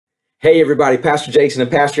Hey everybody, Pastor Jason and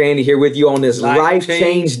Pastor Andy here with you on this Life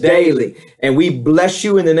Change Daily. And we bless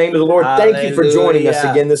you in the name of the Lord. Hallelujah. Thank you for joining us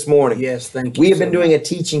again this morning. Yes, thank you. We have been doing a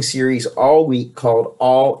teaching series all week called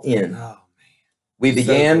All In. Oh, man. We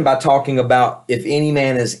began by talking about if any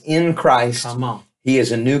man is in Christ, Come on. he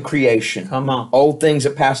is a new creation. Come on. Old things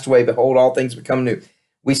have passed away, behold, all things become new.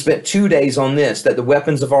 We spent 2 days on this, that the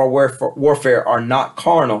weapons of our warfare are not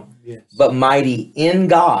carnal, Yes. but mighty in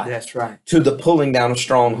God. That's right. To the pulling down of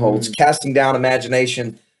strongholds, casting down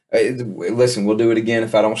imagination. Listen, we'll do it again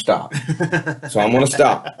if I don't stop. So I'm going to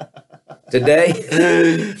stop. Today.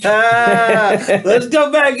 Let's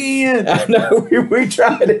go back in. I know, we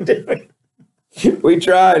tried it. We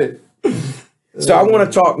tried it. So I want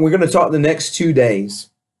to talk, we're going to talk the next 2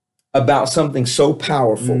 days about something so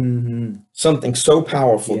powerful. Something so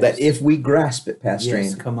powerful that if we grasp it, Pastor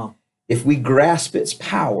Andy, come on. If we grasp its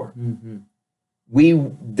power,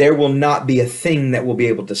 there will not be a thing that will be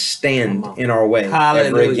able to stand in our way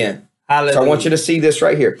ever again. Hallelujah. So I want you to see this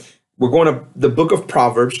right here. We're going to the book of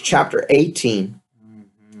Proverbs, chapter 18,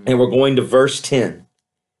 and we're going to verse 10.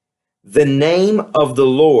 The name of the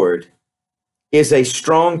Lord is a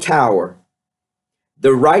strong tower.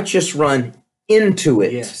 The righteous run into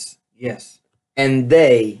it. Yes. Yes. And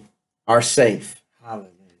they are safe. Hallelujah.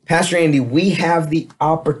 Pastor Andy, we have the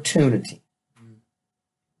opportunity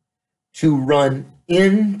to run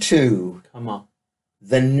into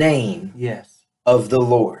the name of the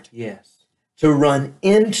Lord. Yes. To run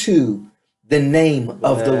into the name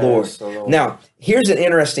of the Lord. Now, here's an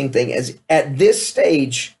interesting thing: as at this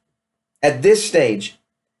stage, the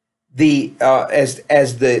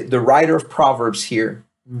writer of Proverbs here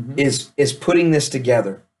is putting this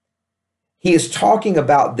together. He is talking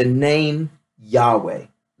about the name Yahweh,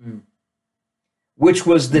 which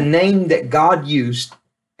was the name that God used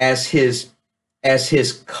as his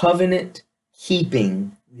covenant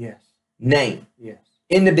keeping name. Yes.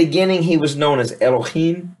 In the beginning, he was known as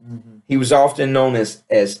Elohim. He was often known as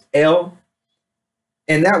El,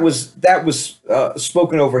 and that was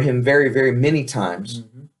spoken over him very, very many times.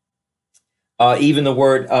 Even the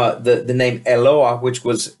word the name Eloah, which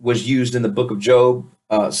was used in the book of Job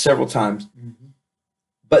several times.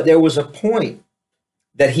 But there was a point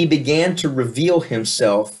that he began to reveal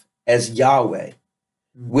himself as Yahweh,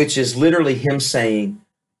 which is literally him saying,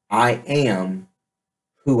 I am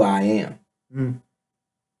who I am.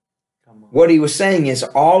 What he was saying is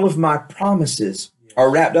all of my promises are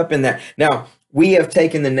wrapped up in that. Now, we have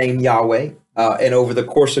taken the name Yahweh, and over the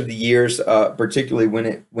course of the years, particularly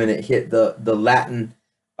when it hit the Latin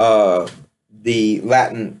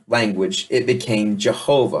language, it became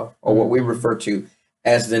Jehovah, or what we refer to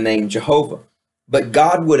as the name Jehovah. But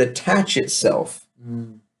God would attach itself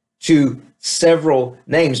to several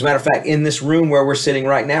names. Matter of fact, in this room where we're sitting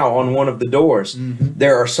right now, on one of the doors,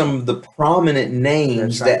 there are some of the prominent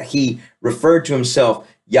names that he referred to himself: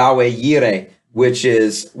 Yahweh Yireh, which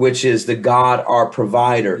is the God our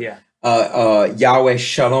provider. Yahweh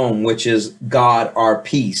Shalom, which is God our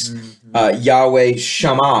peace. Yahweh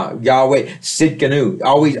Shammah, Yahweh Sidkenu.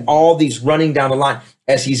 All these running down the line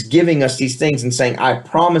as he's giving us these things and saying, I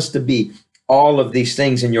promise to be all of these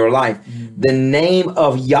things in your life. The name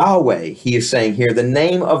of Yahweh, he is saying here, the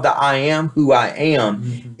name of the I am who I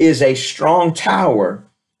am is a strong tower.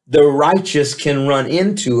 The righteous can run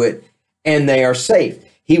into it and they are safe.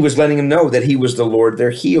 He was letting them know that he was the Lord,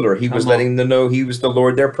 their healer. He was letting them know he was the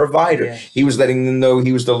Lord, their provider. He was letting them know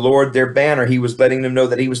he was the Lord, their banner. He was letting them know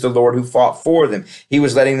that he was the Lord who fought for them. He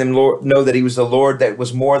was letting them know that he was the Lord that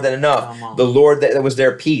was more than enough, the Lord that was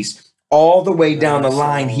their peace. All the way down the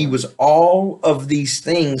line, he was all of these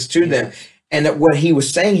things to them. And that what he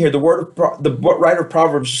was saying here, the writer of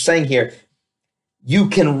Proverbs is saying here, you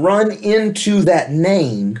can run into that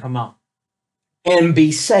name and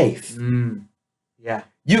be safe.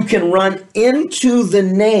 You can run into the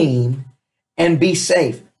name and be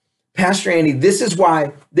safe. Pastor Andy, this is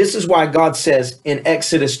why God says in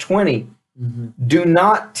Exodus 20, do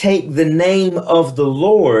not take the name of the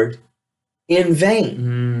Lord in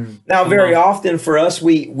vain. Now, very often for us,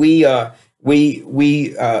 we say,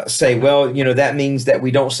 well, that means that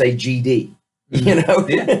we don't say GD. Yeah,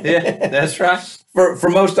 that's right. For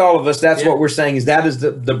most all of us, that's what we're saying, is that is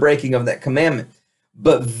the breaking of that commandment.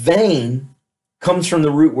 But vain comes from the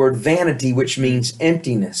root word vanity, which means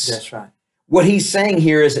emptiness. That's right. What he's saying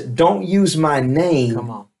here is, don't use my name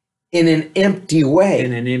in an empty way.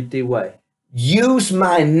 In an empty way. Use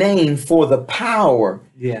my name for the power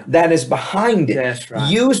that is behind it. That's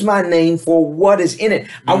right. Use my name for what is in it.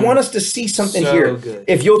 I want us to see something here. Good.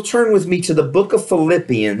 If you'll turn with me to the book of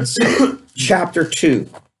Philippians, chapter 2.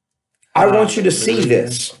 I want you to see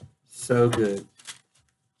this. So good.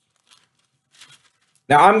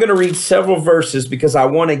 Now I'm going to read several verses because I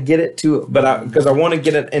want to get it to, because I want to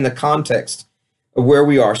get it in the context of where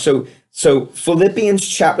we are. So Philippians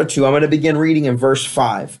chapter 2, I'm going to begin reading in verse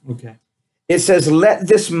 5. Okay. It says, "Let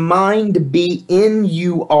this mind be in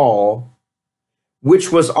you all,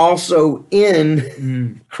 which was also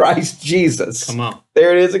in Christ Jesus." Come on.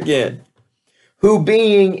 There it is again. "Who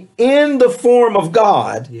being in the form of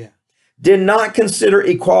God, did not consider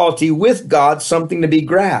equality with God something to be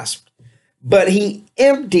grasped, but he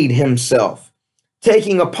emptied himself,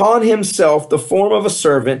 taking upon himself the form of a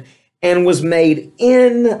servant, and was made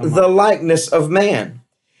in the likeness of man.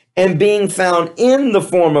 And being found in the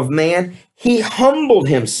form of man, he humbled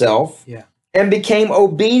himself and became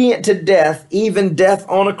obedient to death, even death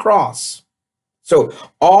on a cross." So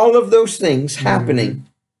all of those things happening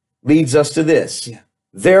leads us to this.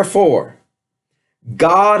 "Therefore,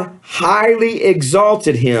 God highly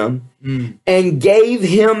exalted him and gave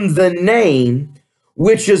him the name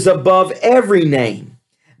which is above every name,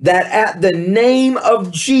 that at the name of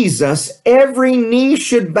Jesus every knee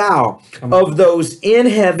should bow, of those in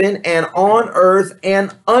heaven and on earth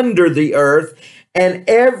and under the earth, and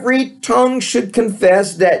every tongue should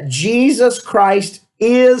confess that Jesus Christ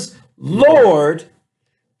is Lord,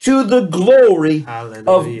 to the glory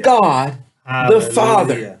of God the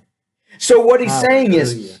Father." So what he's saying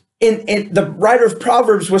is, in the writer of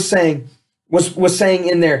Proverbs was saying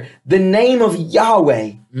in there, the name of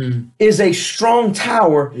Yahweh is a strong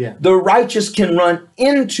tower. The righteous can run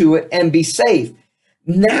into it and be saved.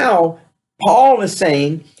 Now, Paul is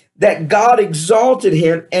saying that God exalted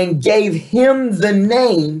him and gave him the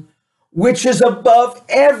name which is above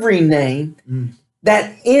every name,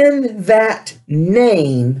 that in that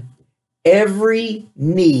name every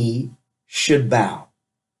knee should bow.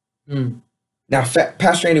 Now,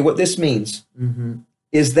 Pastor Andy, what this means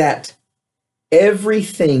is that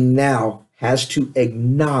everything now has to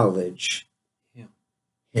acknowledge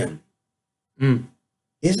him.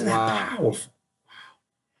 Isn't that powerful?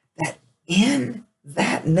 That in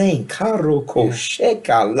that name,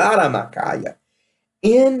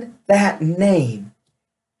 in that name,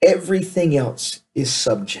 everything else is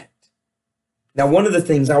subject. Now, one of the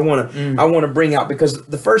things I want to bring out, because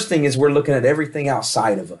the first thing is we're looking at everything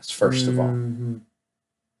outside of us, first of all.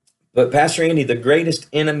 But Pastor Andy, the greatest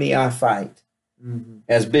enemy I fight,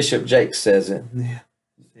 as Bishop Jake says it,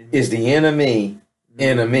 is the enemy.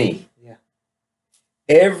 The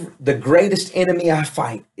greatest enemy I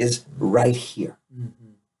fight is right here.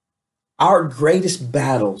 Our greatest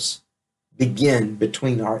battles begin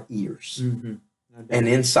between our ears and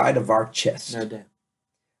inside of our chest. No doubt.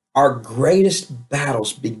 Our greatest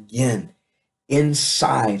battles begin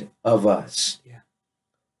inside of us.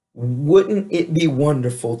 Wouldn't it be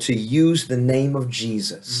wonderful to use the name of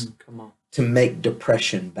Jesus to make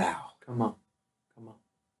depression bow? Come on.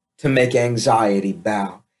 To make anxiety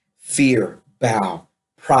bow, fear bow,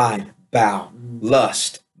 pride bow,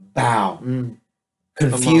 lust bow,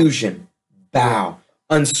 confusion bow,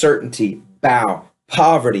 uncertainty bow,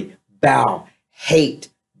 poverty bow, hate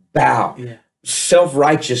bow,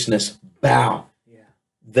 self-righteousness bow.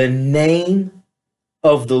 The name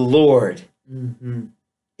of the Lord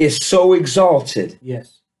is so exalted.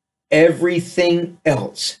 Everything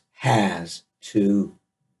else has to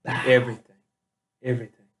bow.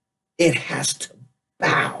 Everything. It has to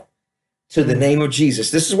bow to the name of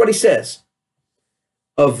Jesus. This is what he says.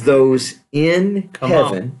 Of those in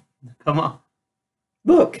heaven. Come on.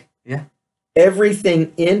 Look.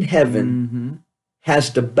 Everything in heaven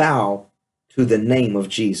has to bow to the name of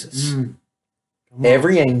Jesus.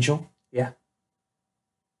 Every angel.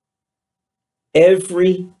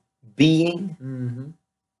 Every being.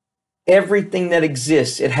 Everything that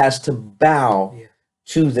exists, it has to bow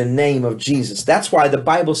to the name of Jesus. That's why the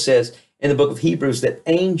Bible says in the book of Hebrews that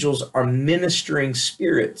angels are ministering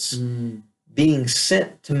spirits being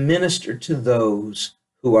sent to minister to those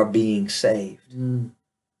who are being saved.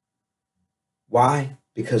 Why?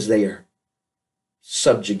 Because they are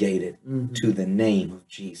subjugated to the name of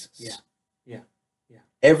Jesus.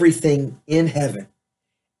 Everything in heaven,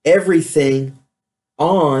 everything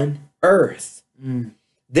on earth.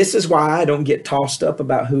 This is why I don't get tossed up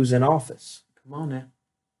about who's in office. Come on now.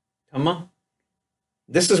 Come on.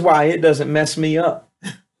 This is why it doesn't mess me up.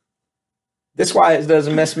 This is why it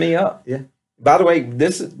doesn't mess me up. By the way,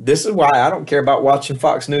 this is why I don't care about watching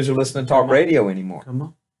Fox News or listening to talk radio anymore. Come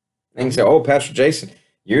on. And you say, "Oh, Pastor Jason,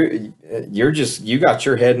 you got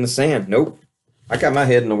your head in the sand." Nope. I got my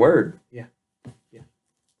head in the Word.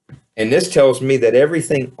 And this tells me that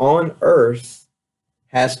everything on earth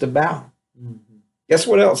has to bow. Guess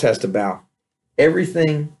what else has to bow?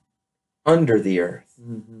 Everything under the earth.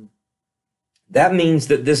 That means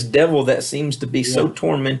that this devil that seems to be so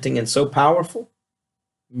tormenting and so powerful,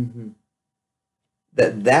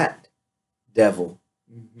 that devil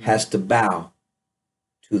has to bow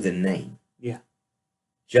to the name. Yeah.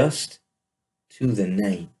 Just to the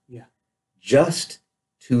name. Yeah. Just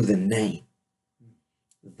to the name.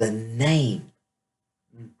 The name.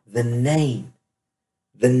 The name.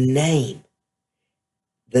 The name.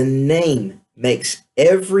 The name makes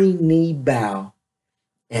every knee bow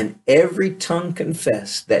and every tongue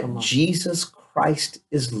confess that Jesus Christ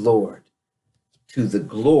is Lord, to the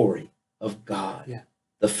glory of God,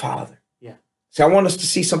 the Father. Yeah. So I want us to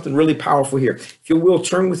see something really powerful here. If you will,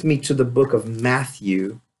 turn with me to the book of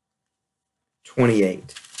Matthew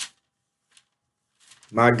 28.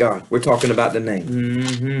 My God, we're talking about the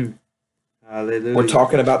name. Hallelujah. We're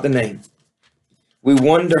talking about the name. We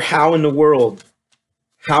wonder how in the world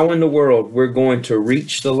we're going to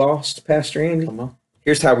reach the lost, Pastor Andy. Come on.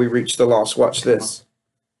 Here's how we reach the lost. Watch this.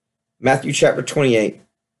 Matthew chapter 28,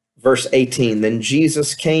 verse 18. Then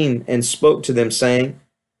Jesus came and spoke to them, saying,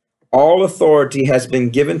 all authority has been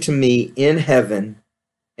given to me in heaven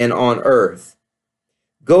and on earth.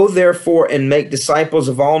 Go therefore and make disciples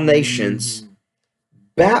of all nations,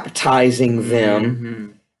 baptizing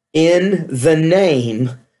them in the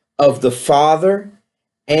name of the Father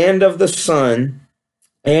and of the Son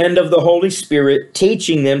and of the Holy Spirit,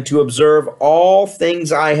 teaching them to observe all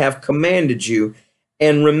things I have commanded you.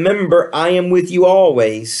 And remember, I am with you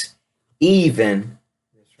always, even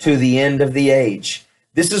to the end of the age.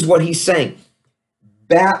 This is what he's saying.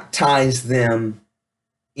 Baptize them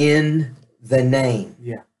in the name.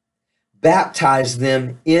 Yeah. Baptize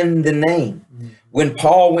them in the name. When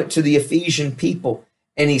Paul went to the Ephesian people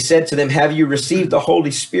and he said to them, have you received the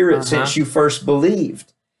Holy Spirit since you first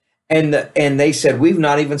believed? And they said, we've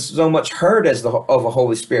not even so much heard of a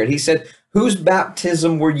Holy Spirit. He said, whose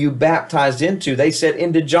baptism were you baptized into? They said,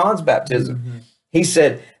 into John's baptism. He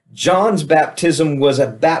said, John's baptism was a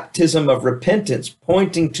baptism of repentance,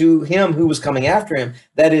 pointing to him who was coming after him,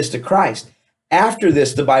 that is, to Christ. After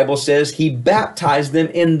this, the Bible says, he baptized them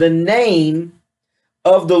in the name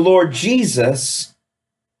of the Lord Jesus.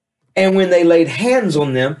 And when they laid hands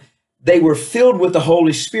on them, they were filled with the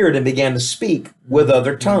Holy Spirit and began to speak with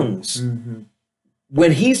other tongues.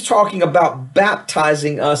 When he's talking about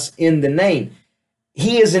baptizing us in the name,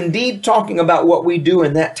 he is indeed talking about what we do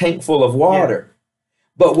in that tank full of water.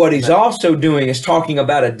 But what he's also doing is talking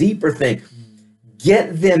about a deeper thing.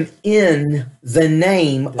 Get them in the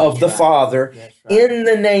name of the Father, in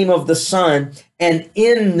the name of the Son, and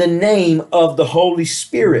in the name of the Holy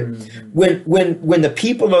Spirit. When the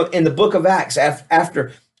people in the book of Acts,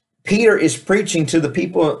 after Peter is preaching to the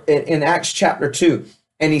people in Acts chapter 2,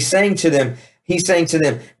 and he's saying to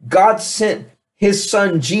them, God sent his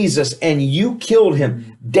son Jesus, and you killed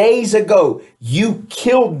him. Days ago, you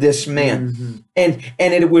killed this man. And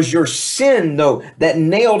it was your sin, though, that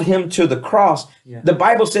nailed him to the cross. The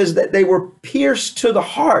Bible says that they were pierced to the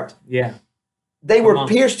heart. They were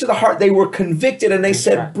pierced to the heart. They were convicted, and they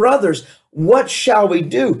said, brothers, what shall we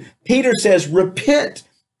do? Peter says, repent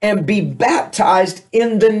and be baptized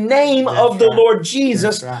in the name of the Lord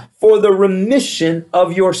Jesus for the remission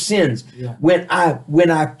of your sins. When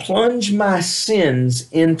I plunge my sins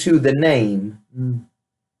into the name,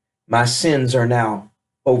 my sins are now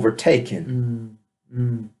overtaken.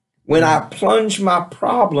 When I plunge my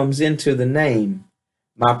problems into the name,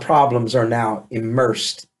 my problems are now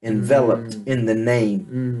immersed, enveloped in the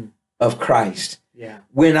name of Christ.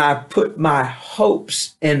 When I put my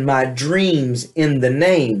hopes and my dreams in the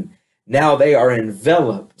name, now they are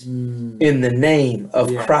enveloped in the name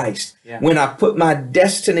of Christ. When I put my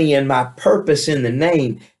destiny and my purpose in the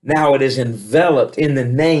name, now it is enveloped in the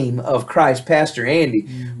name of Christ. Pastor Andy,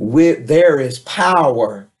 there is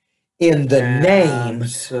power in the name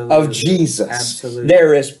of Jesus.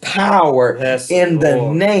 There is power in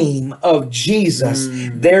the name of Jesus.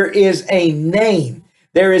 There is a name.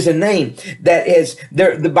 There is a name that is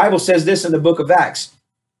there. The Bible says this in the book of Acts,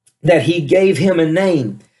 that he gave him a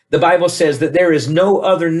name. The Bible says that there is no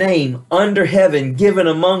other name under heaven given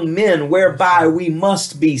among men whereby we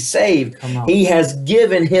must be saved. He has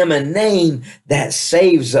given him a name that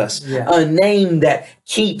saves us, a name that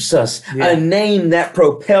keeps us, a name that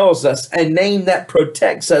propels us, a name that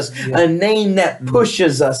protects us, a name that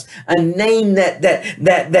pushes us, a name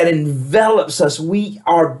that envelops us. We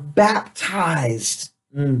are baptized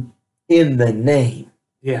in the name.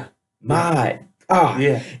 My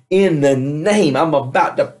God, in the name. I'm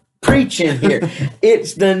about to preach in here.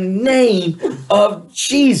 It's the name of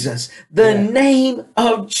Jesus. The name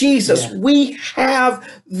of Jesus. Yeah. We have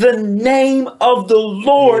the name of the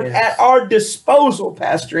Lord at our disposal,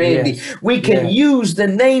 Pastor Andy. Yes. We can Yes. use the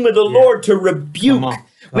name of the Lord to rebuke.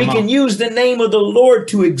 We can use the name of the Lord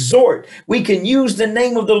to exhort. We can use the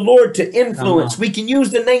name of the Lord to influence. We can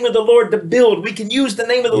use the name of the Lord to build. We can use the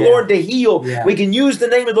name of the Lord to heal. We can use the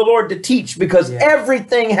name of the Lord to teach, because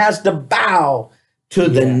everything has to bow to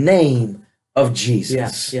the name of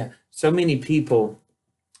Jesus. Yeah. So many people,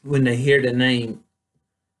 when they hear the name,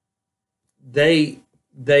 they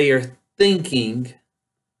are thinking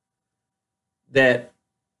that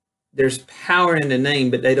there's power in the name,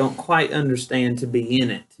 but they don't quite understand to be in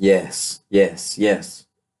it. Yes.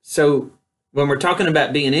 So when we're talking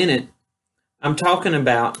about being in it, I'm talking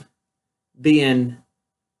about being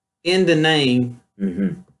in the name.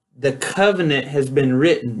 The covenant has been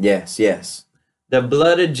written. Yes. The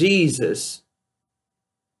blood of Jesus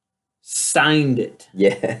signed it.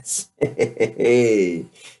 Yes.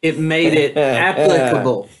 It made it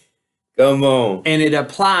applicable. Come on. And it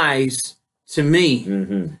applies to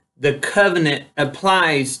me. The covenant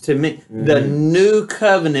applies to me. The new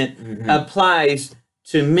covenant applies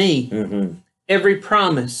to me. Every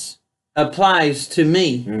promise applies to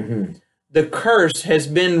me. The curse has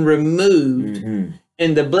been removed,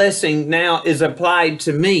 and the blessing now is applied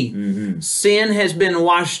to me. Sin has been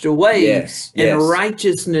washed away, and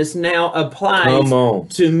righteousness now applies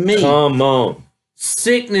to me. Come on.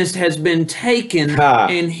 Sickness has been taken,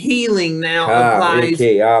 and healing now applies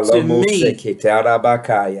to me.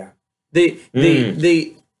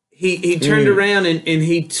 He turned around and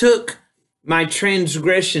he took my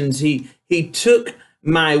transgressions. He took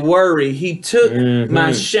my worry. He took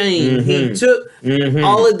my shame. He took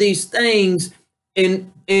all of these things,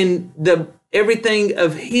 and the everything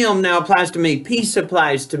of him now applies to me. Peace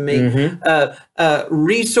applies to me.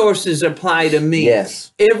 Resources apply to me.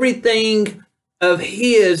 Yes. Everything of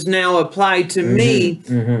his now apply to me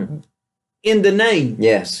in the name.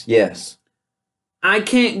 Yes. I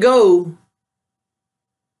can't go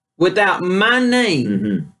without my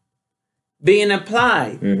name being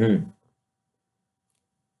applied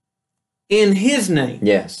in his name.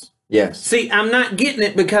 Yes. See, I'm not getting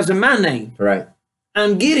it because of my name. Right.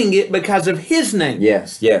 I'm getting it because of his name.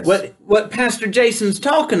 Yes. What Pastor Jason's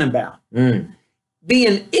talking about.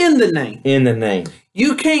 Being in the name. In the name.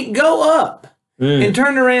 You can't go up and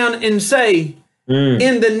turn around and say,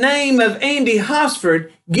 in the name of Andy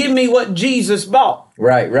Hosford, give me what Jesus bought.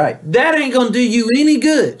 Right. That ain't going to do you any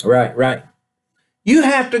good. Right. You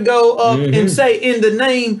have to go up and say, in the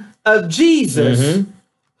name of Jesus,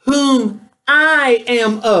 whom I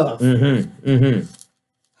am of.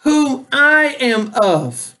 Whom I am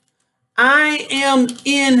of. I am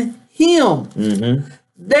in him.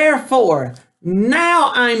 Therefore,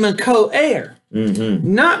 now I'm a co-heir.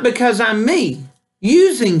 Not because I'm me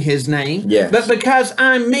using his name, but because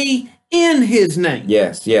I'm me in his name.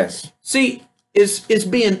 Yes. See, it's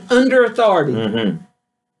being under authority,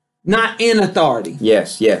 not in authority.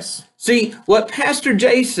 Yes. See, what Pastor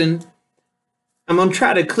Jason, I'm going to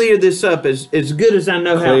try to clear this up as good as I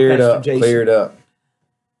know how, Pastor Jason. Clear it up.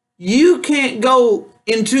 You can't go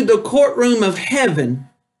into the courtroom of heaven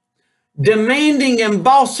demanding and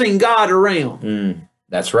bossing God around.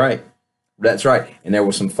 That's right. And there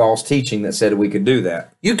was some false teaching that said we could do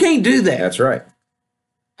that. You can't do that. That's right.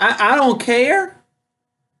 I don't care.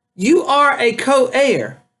 You are a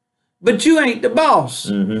co-heir, but you ain't the boss.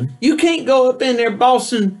 You can't go up in there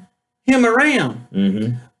bossing him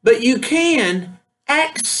around. But you can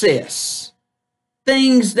access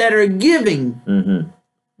things that are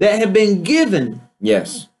that have been given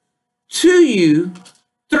to you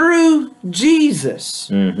through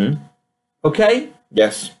Jesus. Okay?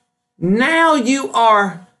 Yes. Now you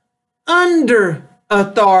are under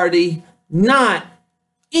authority, not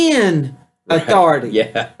in authority.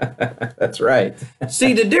 Yeah, that's right.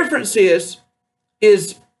 See, the difference is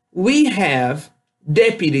we have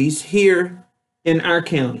deputies here in our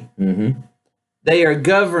county. They are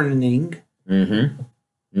governing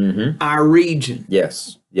our region.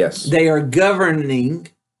 Yes. They are governing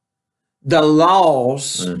the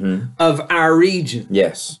laws of our region.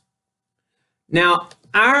 Yes. Now,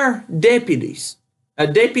 our deputies, a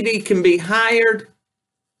deputy can be hired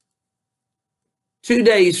 2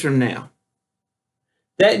 days from now.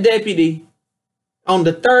 That deputy on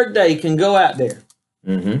the third day can go out there,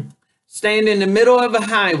 stand in the middle of a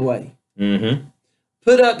highway,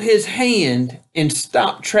 put up his hand and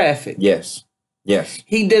stop traffic. Yes.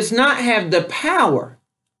 He does not have the power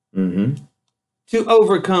to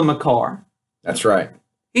overcome a car. That's right.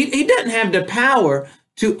 He doesn't have the power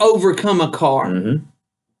to overcome a car. Mm-hmm.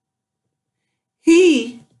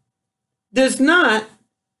 He does not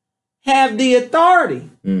have the authority,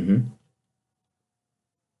 Mm-hmm.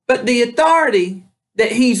 but the authority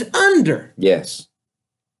that he's under Yes.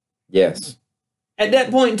 Yes. at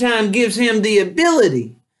that point in time gives him the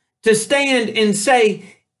ability to stand and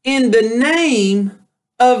say, in the name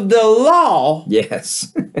of the law,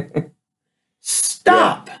 Yes.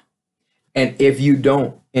 stop. Yeah. And if you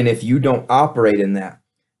don't operate in that,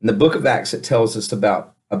 in the book of Acts, it tells us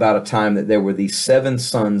about a time that there were these 7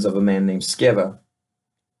 sons of a man named Sceva.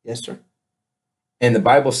 Yes, sir. And the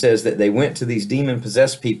Bible says that they went to these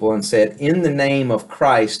demon-possessed people and said, in the name of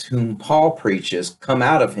Christ, whom Paul preaches, come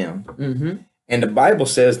out of him. Mm-hmm. And the Bible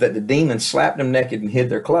says that the demons slapped them naked and hid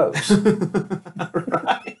their clothes.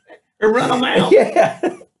 Right. Or run them out. Yeah.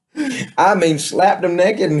 I mean, slapped them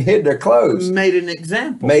naked and hid their clothes. Made an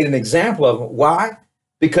example. Made an example of them. Why?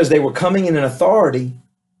 Because they were coming in an authority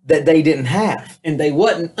that they didn't have. And they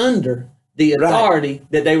wasn't under the authority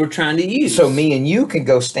that they were trying to use. So me and you can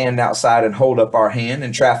go stand outside and hold up our hand,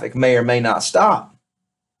 and traffic may or may not stop.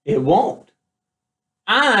 It won't.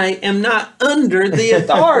 I am not under the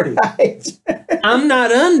authority. Right. I'm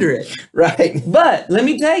not under it. Right. But let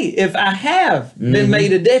me tell you, if I have been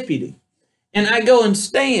made a deputy and I go and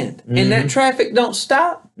stand and that traffic don't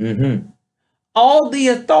stop, all the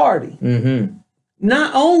authority,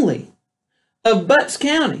 not only of Butts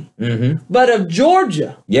County, but of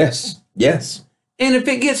Georgia. Yes. Yes. And if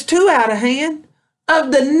it gets too out of hand,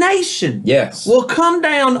 of the nation, Yes. will come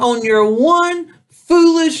down on your one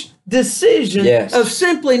foolish decision of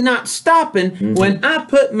simply not stopping when I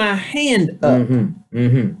put my hand up.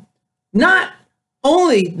 Not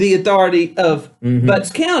only the authority of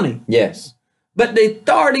Butts County, Yes. but the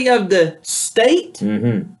authority of the state.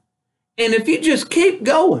 And if you just keep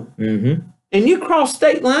going and you cross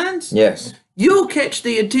state lines, Yes. you'll catch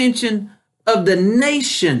the attention of the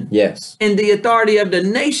nation. Yes. And the authority of the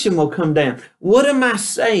nation will come down. What am I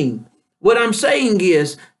saying? What I'm saying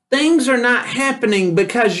is things are not happening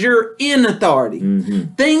because you're in authority.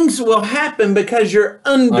 Things will happen because you're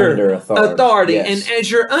under authority. Yes. And as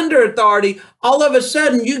you're under authority, all of a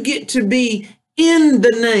sudden you get to be in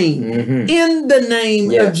the name, in the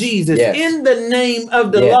name of Jesus, in the name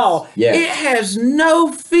of the law. It has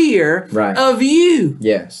no fear of you.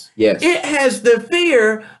 Yes. Yes. It has the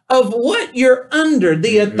fear of what you're under,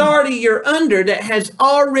 the authority you're under that has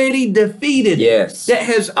already defeated it, that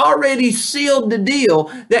has already sealed the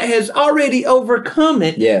deal, that has already overcome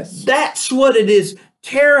it. Yes. That's what it is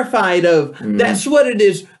terrified of. That's what it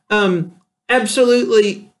is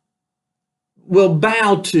absolutely will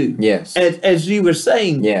bow to. Yes. As you were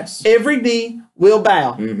saying, Yes. every knee will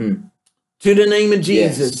bow to the name of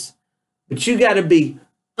Jesus. But you got to be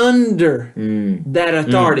under that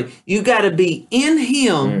authority. You got to be in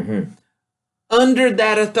him under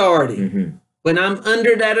that authority. When I'm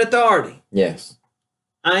under that authority, Yes.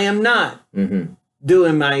 I am not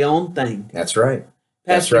doing my own thing. That's right.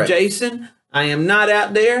 Pastor Jason, I am not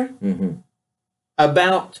out there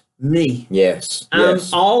about me. Yes. I'm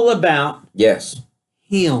all about Yes.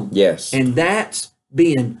 him. Yes. And that's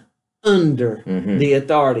being under the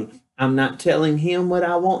authority. I'm not telling him what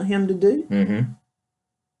I want him to do.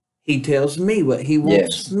 He tells me what he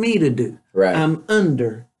wants me to do. Right. I'm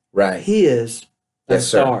under Right. his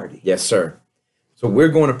authority. Sir. Yes, sir. So we're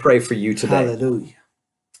going to pray for you today. Hallelujah.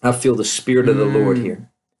 I feel the Spirit of the Lord here.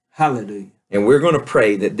 Hallelujah. And we're going to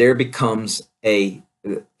pray that there becomes in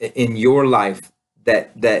your life,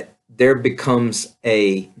 that there becomes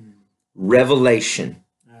a revelation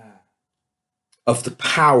of the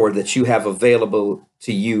power that you have available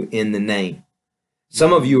to you in the name.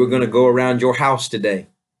 Some of you are going to go around your house today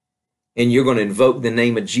and you're going to invoke the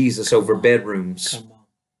name of Jesus over bedrooms. Come on.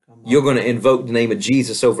 You're going to invoke the name of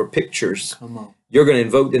Jesus over pictures. Come on. You're going to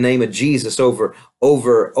invoke the name of Jesus over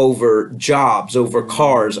jobs, over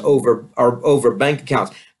cars, over bank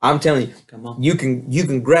accounts. I'm telling you, Come on. you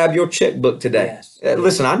can grab your checkbook today. Yes.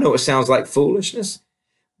 Listen, I know it sounds like foolishness.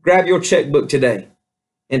 Grab your checkbook today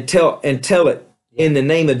and tell it in the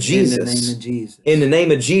name of Jesus. In the name of Jesus. In the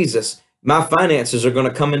name of Jesus, my finances are going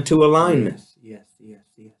to come into alignment. Yes.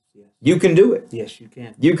 You can do it. Yes, you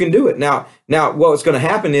can. You can do it. Now what's going to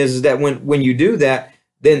happen is that when you do that,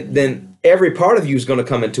 then every part of you is going to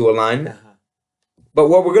come into alignment. But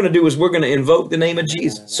what we're going to do is we're going to invoke the name of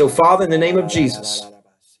Jesus. So Father, in the name of Jesus,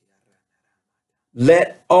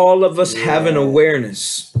 let all of us have an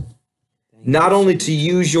awareness, not only to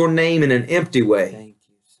use your name in an empty way, Thank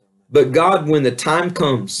you so much. but God, when the time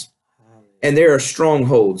comes and there are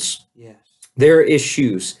strongholds, Yes. There are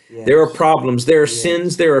issues. Yes. There are problems. There are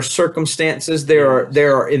sins. There are circumstances.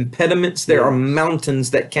 There are impediments. There are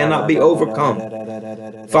mountains that cannot be overcome.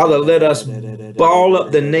 Father, let us ball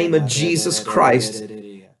up the name of Jesus Christ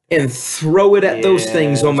and throw it at those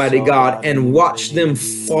things, Almighty God, and watch them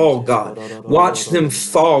fall, God. Watch them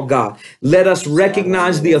fall, God. Let us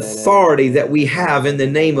recognize the authority that we have in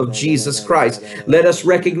the name of Jesus Christ. Let us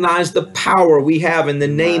recognize the power we have in the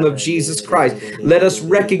name of Jesus Christ. Let us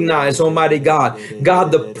recognize, Almighty God,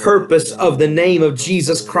 the purpose of the name of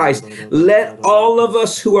Jesus Christ. Let all of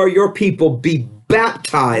us who are your people be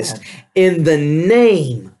baptized in the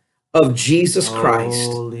name of Jesus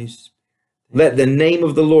Christ. Let the name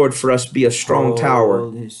of the Lord for us be a strong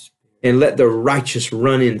tower, and let the righteous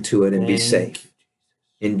run into it and be safe.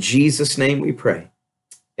 In Jesus' name we pray.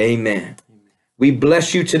 Amen. We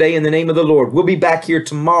bless you today in the name of the Lord. We'll be back here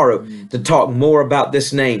tomorrow to talk more about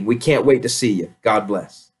this name. We can't wait to see you. God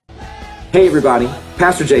bless. Hey everybody,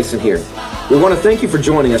 Pastor Jason here. We want to thank you for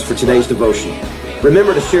joining us for today's devotional.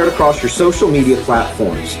 Remember to share it across your social media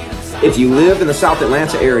platforms. If you live in the South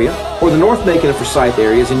Atlanta area or the North Macon and Forsyth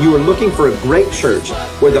areas and you are looking for a great church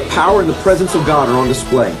where the power and the presence of God are on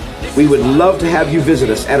display, we would love to have you visit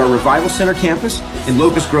us at our Revival Center campus in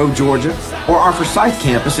Locust Grove, Georgia, or our Forsyth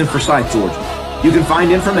campus in Forsyth, Georgia. You can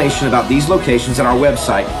find information about these locations at our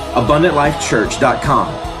website,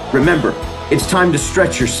 abundantlifechurch.com. Remember, it's time to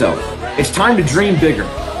stretch yourself. It's time to dream bigger.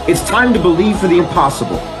 It's time to believe for the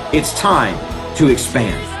impossible. It's time to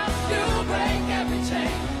expand.